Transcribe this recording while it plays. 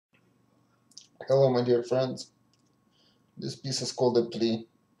Hello, my dear friends. This piece is called a plea.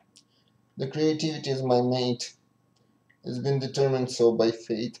 The creativity is my mate. It's been determined so by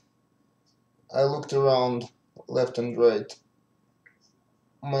fate. I looked around, left and right.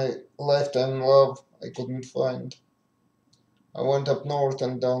 My lifetime love I couldn't find. I went up north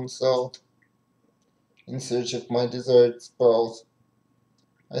and down south in search of my desired spouse.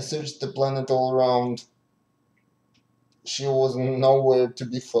 I searched the planet all around. She was nowhere to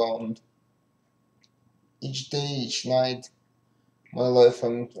be found. Each day, each night, my life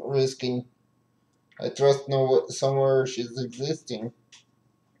I'm risking. I trust no somewhere she's existing.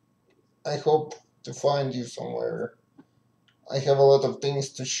 I hope to find you somewhere. I have a lot of things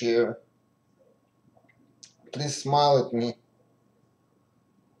to share. Please smile at me.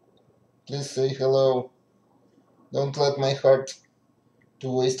 Please say hello. Don't let my heart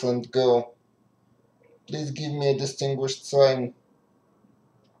to wasteland go. Please give me a distinguished sign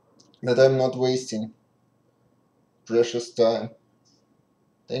that I'm not wasting precious time.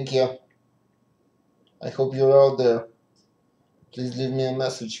 Thank you. I hope you're out there. Please leave me a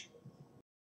message.